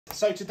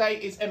So today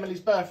is Emily's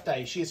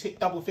birthday. She has hit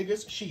double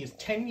figures. She is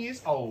 10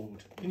 years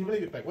old. Can you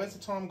believe it, Beck? Where's the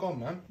time gone,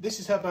 man? This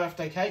is her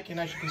birthday cake, and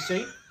as you can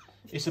see,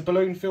 it's a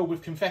balloon filled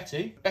with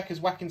confetti. Becca's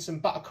whacking some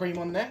buttercream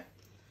on there.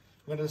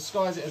 We're going to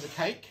disguise it as a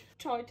cake.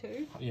 Try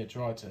to. Yeah,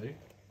 try to.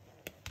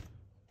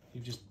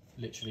 You've just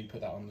literally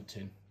put that on the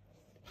tin.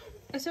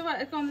 It's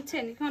alright, it's on the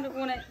tin. You kind of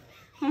want it...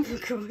 Oh my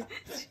god.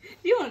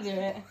 You want to do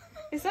it?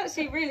 It's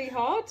actually really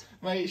hard.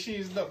 Mate,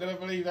 she's not going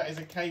to believe that is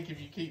a cake if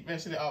you keep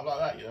messing it up like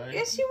that, you know.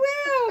 Yes, you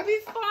will. It'll be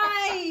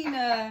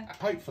fine.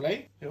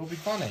 Hopefully, it will be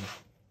funny.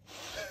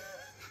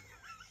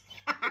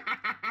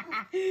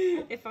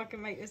 If I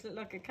can make this look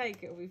like a cake,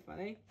 it'll be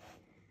funny.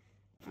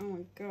 Oh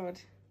my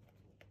god.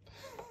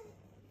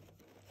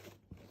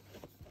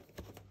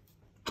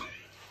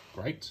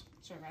 Great.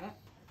 Sorry about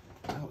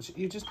that. Oh,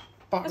 you're just That's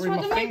buttering why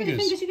my don't make fingers. the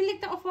fingers. You can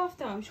lick that off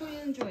after. I'm sure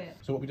you'll enjoy it.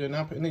 So what are we doing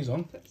now? Putting these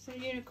on? Put some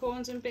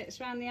unicorns and bits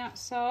around the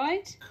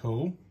outside.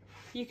 Cool.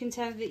 You can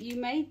tell that you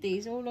made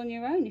these all on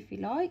your own if you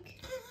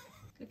like.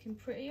 Looking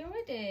pretty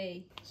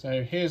already.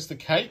 So here's the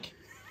cake.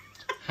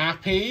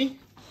 Happy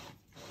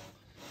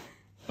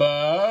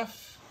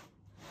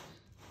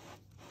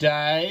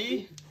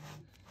birthday,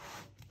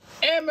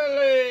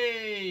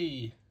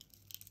 Emily!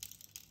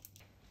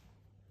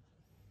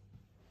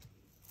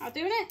 I'm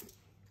doing it.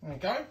 There you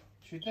go.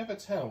 She'd never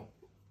tell.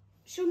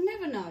 She'll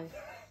never know.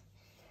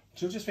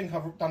 She'll just think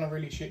I've done a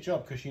really shit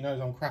job because she knows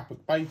I'm crap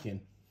at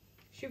baking.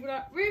 She'll be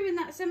like, Ruben,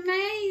 that's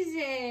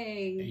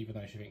amazing. Even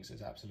though she thinks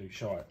it's absolute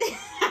shite.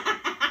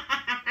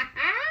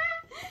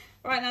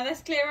 Right, now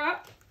let's clear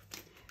up.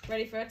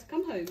 Ready for her to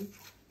come home.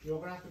 You're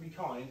going to have to be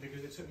kind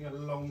because it took me a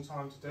long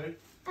time to do.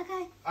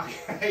 Okay.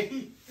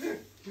 Okay.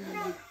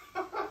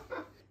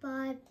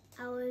 5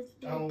 hours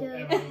later. Oh,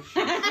 Emily,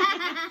 shit.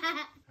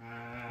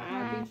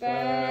 Happy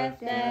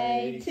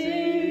birthday to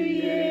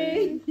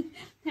you.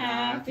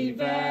 Happy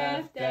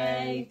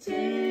birthday to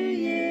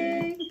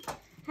you.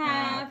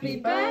 Happy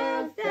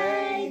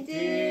birthday,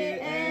 dear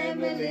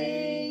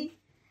Emily.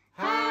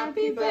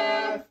 Happy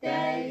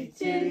birthday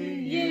to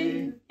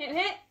you. Hip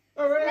hip.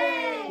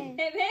 Hooray!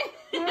 Hip hip.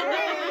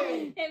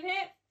 Hooray! Hip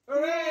hip.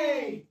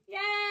 Hooray!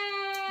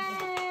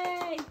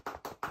 Yay!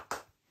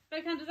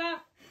 Blow candles out.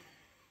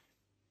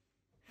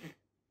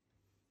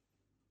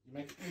 You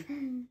make it.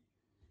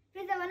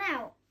 Put that one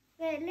out.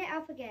 Get it lit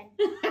up again.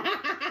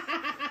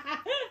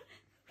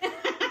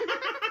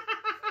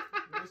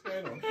 What's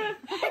going on?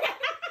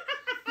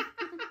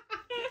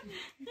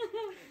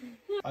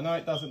 I know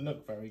it doesn't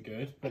look very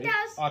good, but It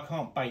does. I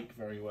can't bake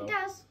very well. It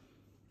does.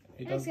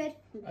 It It looks does.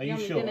 good. Are you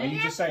Yummy, sure? didn't Are it?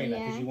 you just saying that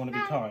Yeah. because you want to be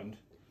No. kind?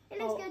 It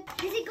looks good.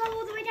 Does it go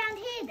all the way down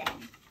here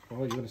then? Well,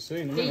 you're going to see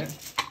in a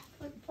minute.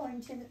 Put the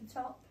point in at the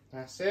top.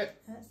 That's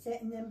it. That's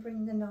it, and then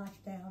bring the knife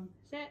down.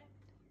 Sit.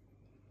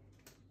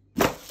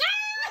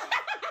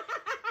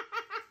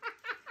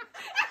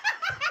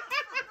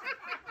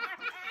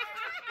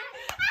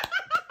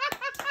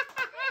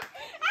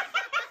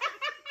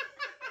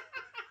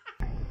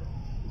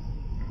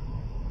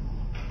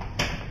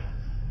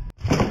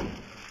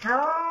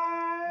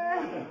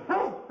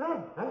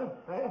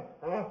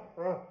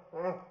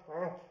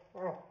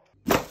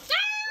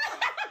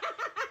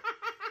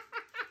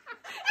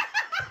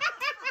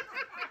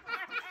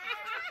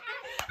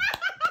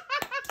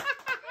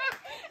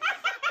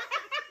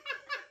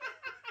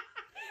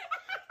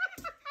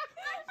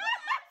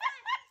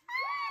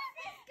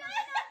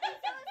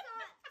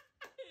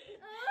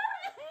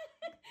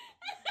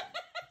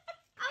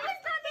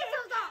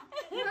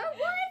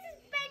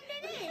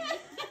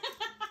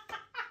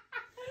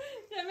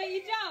 Did I make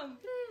you jump?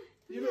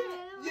 You look,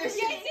 yes,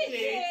 Yes, it did.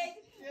 did.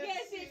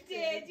 Yes, it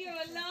did. You're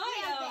a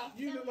liar.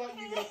 You look like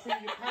you were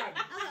putting your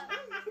pants.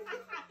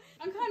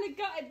 I'm kind of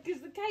gutted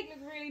because the cake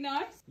looked really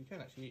nice. You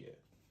can actually eat it.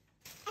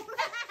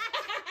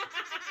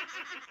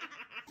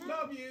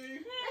 Love you.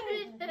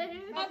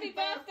 Happy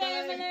birthday,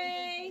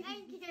 Emily.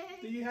 Thank you.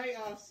 Do you hate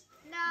us?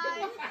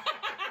 No.